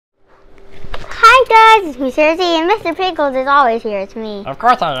Hey guys, it's me, Sara, and Mr. Piggles is always here. It's me. Of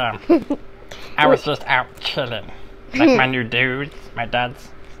course I am. I was just out chilling. Like my new dudes, my dad's.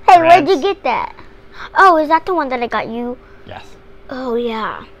 Hey, friends. where'd you get that? Oh, is that the one that I got you? Yes. Oh,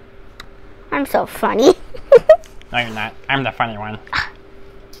 yeah. I'm so funny. No, you're not. I'm the funny one.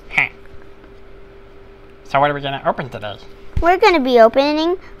 So what are we going to open today? We're going to be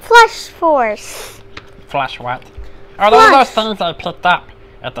opening Flush Force. Flush what? Oh, those are those things I picked up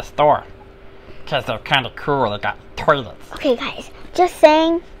at the store. Because they're kind of cool. They got toilets. Okay, guys. Just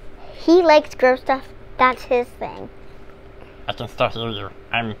saying, he likes gross stuff. That's his thing. I can still hear you.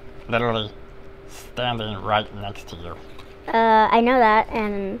 I'm literally standing right next to you. I know that,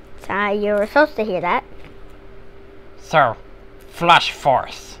 and you were supposed to hear that. So, Flush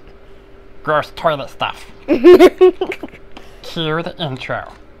Force. Gross toilet stuff. Cue the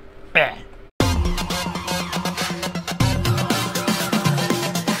intro. Bang.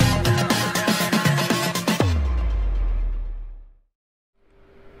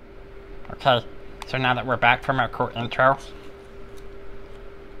 Okay, so now that we're back from our cool intro,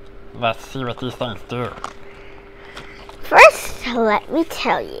 let's see what these things do. First, let me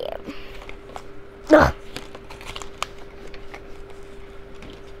tell you. Ugh.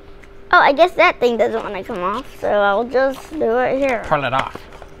 Oh, I guess that thing doesn't want to come off, so I'll just do it here. Pull it off.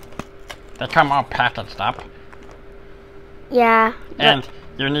 They come all packaged up. Yeah. And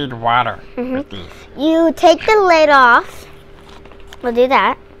you need water with these. You take the lid off. We'll do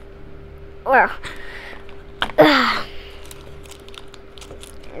that. Well.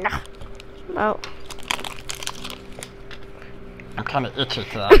 Well. I'm kind of itchy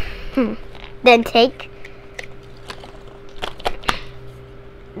today. Then take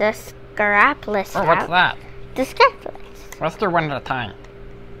the scrapless Oh, what's that? The scrapless. Let's do one at a time.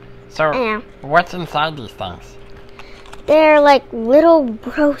 So, Yeah. what's inside these things? They're like little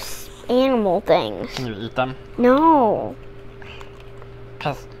gross animal things. Can you eat them? No.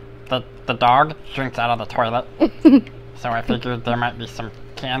 Because the dog drinks out of the toilet. So I figured there might be some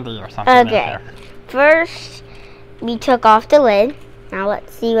candy or something in Okay. here. First, we took off the lid. Now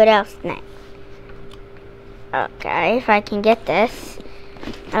let's see what else next. Okay, if I can get this.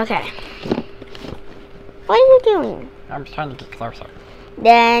 Okay. What are you doing? I'm trying to get closer.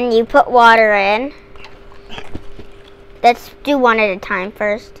 Then you put water in. Let's do one at a time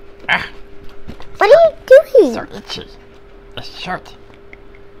first. Ah, What are you doing? so itchy. This shirt.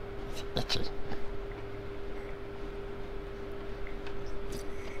 It's itchy.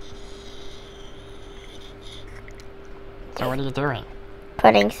 So what are you doing?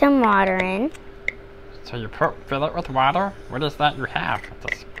 Putting some water in. So you fill it with water? What is that you have?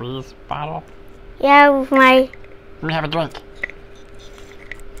 It's a squeeze bottle? Yeah, with my... Let me have a drink.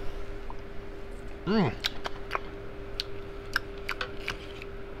 Mmm.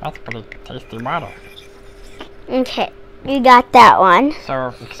 That's pretty tasty water. Okay, you got that one.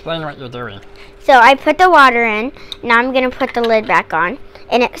 So explain what you're doing. So I put the water in. Now I'm going to put the lid back on.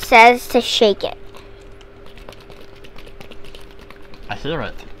 And it says to shake it. I hear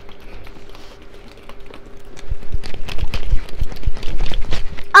it.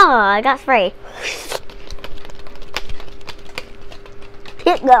 Oh, I got sprayed.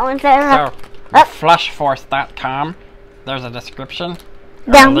 Keep going, Sarah. So, flushforce.com, there's a description.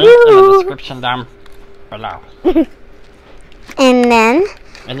 Down a link in the below. description down below. And then...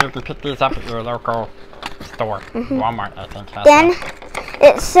 And you can pick these up at your local store. Walmart, I think, has Then them.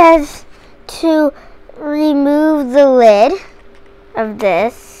 it says to remove the lid of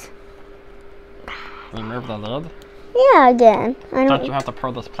this. Remove the lid. Yeah, again. I Don't you have to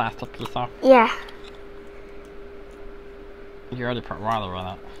pull this plastic piece off? Yeah. You already put water in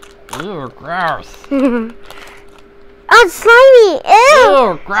it. Ew, gross. Oh, it's slimy. Ew.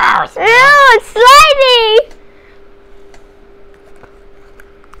 Ew, gross. Ew, it's slimy.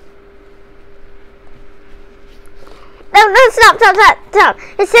 No, stop.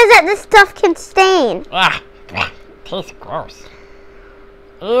 It says that this stuff can stain. Ah, tastes gross.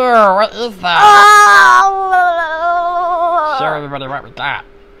 Ew, what is that? Oh. Show everybody what we got.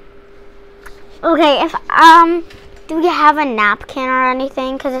 Okay, do we have a napkin or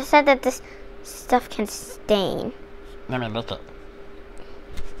anything? Because it said that this stuff can stain. Let me lick it.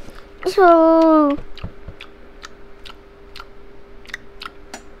 So,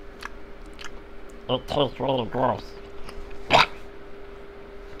 It tastes really gross.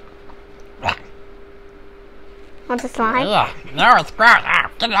 want the slime? Yeah, no, it's gross.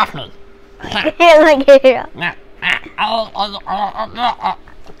 Ah, get it off me. Like here. No. I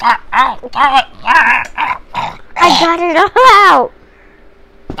got it all out.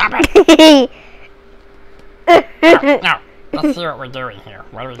 No, let's see what we're doing here.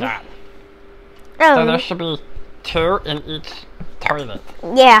 What do we got? So there should be 2 in each toilet.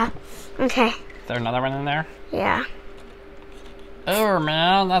 Yeah. Okay. Is there another one in there? Yeah. Oh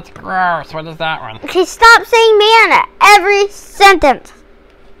man, that's gross. What is that one? Okay, stop saying man at every sentence.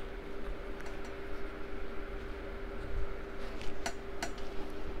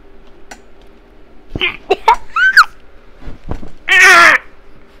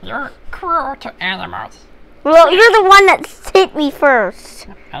 You're cruel to animals. Well, you're the one that hit me first.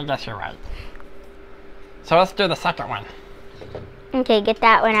 I guess you're right. So let's do the second one. Okay, get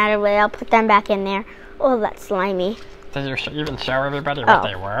that one out of the way. I'll put them back in there. Oh, that's slimy. Did you even show everybody what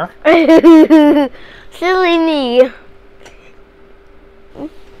they were? Silly me.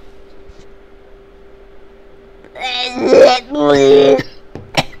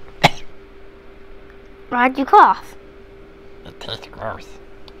 Why'd you cough? It tastes gross.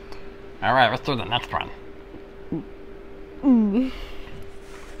 Alright, let's do the next one.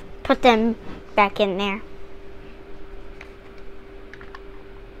 Put them back in there.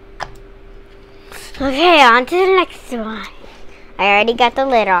 Okay, on to the next one. I already got the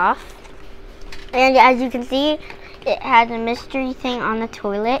lid off. And as you can see, it has a mystery thing on the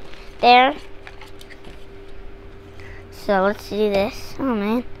toilet there. So let's do this. Oh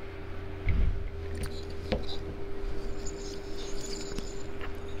man.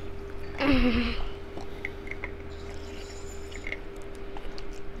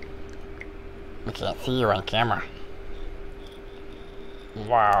 We can't see you on camera.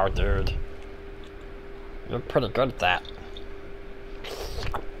 Wow, dude. You're pretty good at that.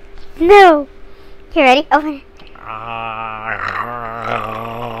 No. You ready? Open it.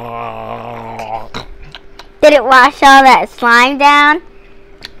 Did it wash all that slime down?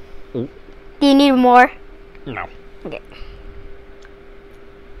 Ooh. Do you need more? No. Okay.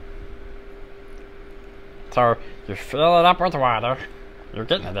 So, you fill it up with water. You're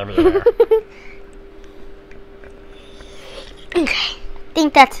getting it everywhere. Okay.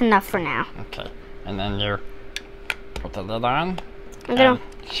 Think that's enough for now. Okay. And then you put the lid on. I'm gonna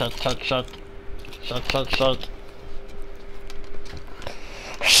shake, shake, shake. Shake, shake, shake.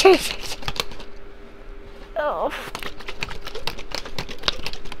 shake. Oh.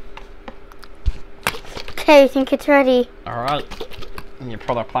 Okay, I think it's ready. Alright. And you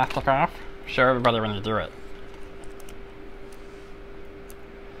pull the plastic off. Show everybody when you do it.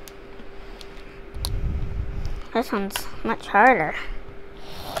 This one's much harder.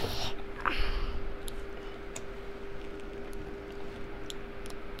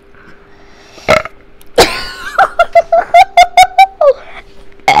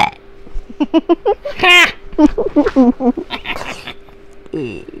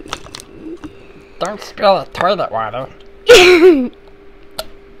 Don't spill the toilet water. Maybe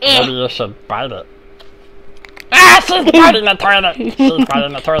you should bite it. Ah, she's biting the toilet! She's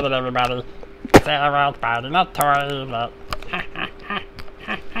biting the toilet, everybody. Sarah's biting the toilet.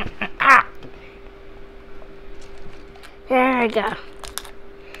 There we go.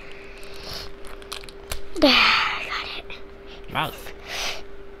 There, I got it. Nice.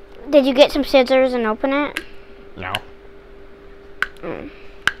 Did you get some scissors and open it? No.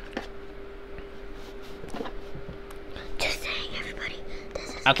 Just saying, everybody. This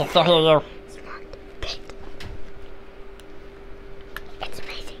is I can still hear you. smart pit. It's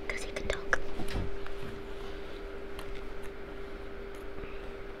amazing because he can talk.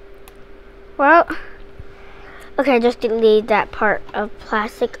 Well, okay, just delete that part of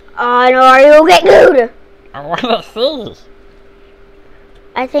plastic. Oh no, you'll get glued. I want to see.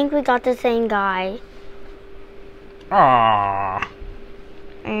 I think we got the same guy. Aww.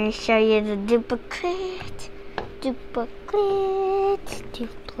 I'm gonna show you the duplicate. Duplicate.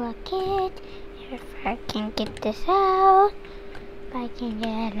 If I can get this out. If I can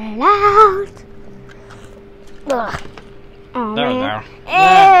get it out. Ugh. Oh, There we man. go. Ew.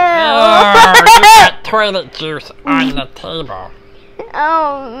 Yeah. You got toilet juice on the table.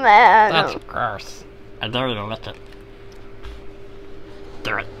 Oh man. That's gross. I dare you to lick it.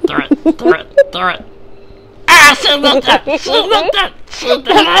 Do it, do it, do it, do it. Ah, she licked it! She licked it! She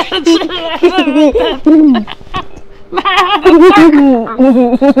did it! She licked it!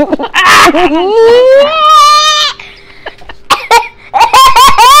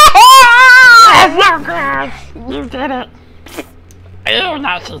 That's so gross! You did it! Ew,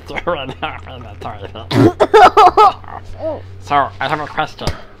 now she's throwing up in the toilet. So, I have a question.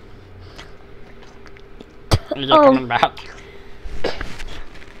 Are you coming back?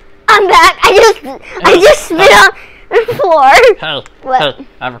 I'm back. I just spit on the floor. Hey, What? hey,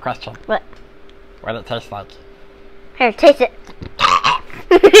 I have a question. What? What does it taste like? Here, taste it.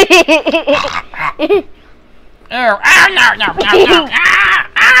 Ew, ah, no, no, no, no, ah,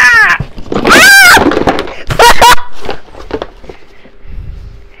 ah! Ah!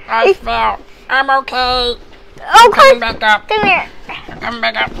 I fell. I'm okay. Oh, Coming back up. Come here. Coming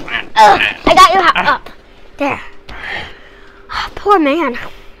back up. I got you up. There. Oh, poor man.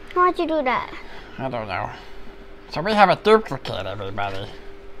 Why'd you do that? I don't know. So we have a duplicate, everybody.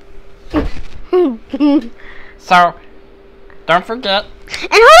 So, don't forget. And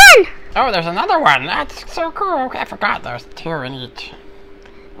hold on. Oh, there's another one. That's so cool. Okay, I forgot. There's 2 in each.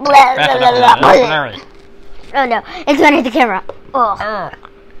 Blah, blah, blah, blah. Larry. Oh no, it's going to hit the camera. Oh.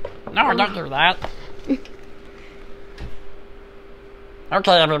 Oh. No, don't do that.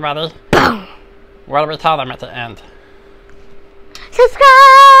 Okay, everybody. Boom. What do we tell them at the end?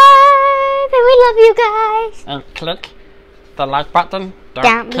 Subscribe, and we love you guys. And click the like button. Don't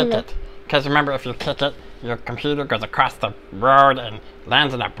Down kick below. it. Because remember, if you kick it, your computer goes across the road and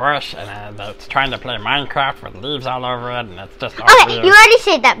lands in a bush, and it's trying to play Minecraft with leaves all over it, and it's just all Okay, weird. you already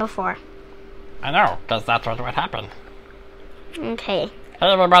said that before. I know, because that's what would happen. Okay.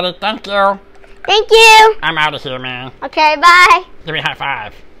 Hey, everybody, thank you. Thank you. I'm out of here, man. Okay, bye. Give me a high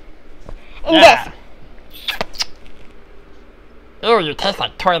five. And Yeah. Ew, you taste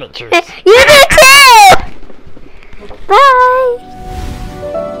like toilet juice. this. You do too. Bye.